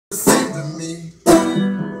to me.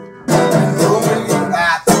 And only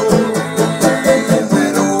I threw in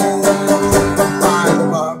that old pine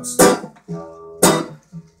box.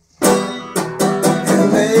 And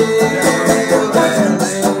laid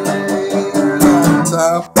on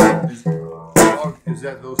top. Is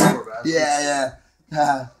that those four bastards?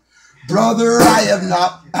 Yeah. Brother, I have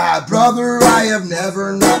not. Brother, I have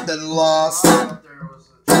never not been lost.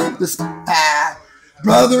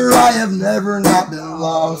 Brother, I have never not been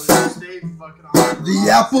lost. The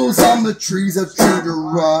apples on the trees have turned to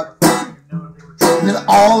rot. And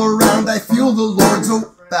all around I feel the Lord's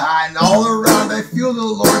and all around I feel the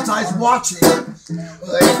Lord's eyes watching.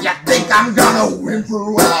 If you think I'm gonna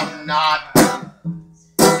whimper, well, I'm not.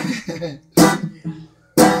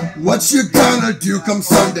 What you gonna do come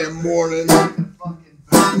Sunday morning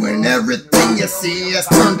when everything you see has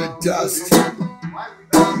turned to dust?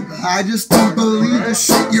 I just don't believe the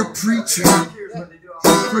shit you're preaching.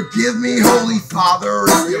 Forgive me, Holy Father,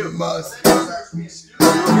 if you must.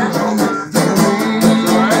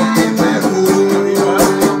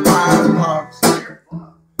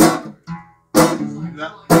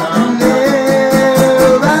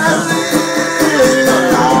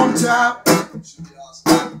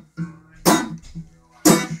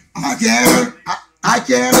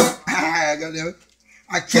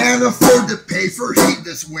 I can't afford to pay for heat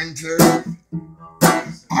this winter.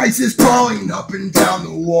 Ice is crawling up and down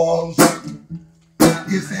the walls.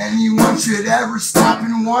 If anyone should ever stop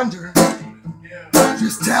and wonder,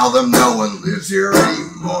 just tell them no one lives here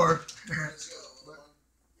anymore.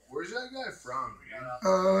 Where's that guy from?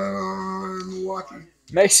 Milwaukee.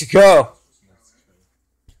 Mexico.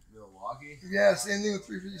 Milwaukee? Yeah, same thing with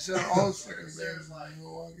 357. All those fucking bands in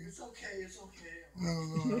Milwaukee. It's okay, it's okay.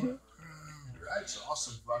 No. That's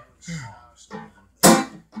awesome fucking songs.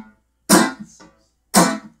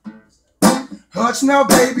 Hush now,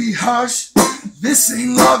 baby, hush. This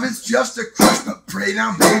ain't love, it's just a crush. But pray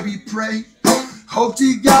now, baby, pray. Hope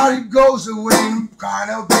to God it goes away. Cry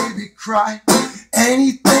now, baby, cry.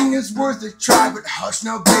 Anything is worth a try. But hush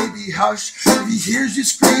now, baby, hush. If he hears you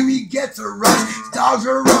scream, he gets a rush. His dogs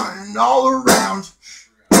are running all around.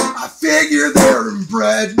 I figure they're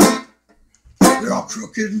inbred. They're all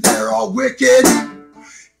crooked, they're all wicked,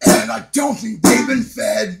 and I don't think they've been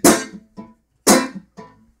fed.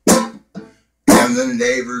 And the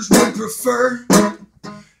neighbors would prefer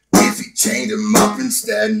if he chained him up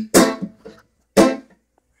instead.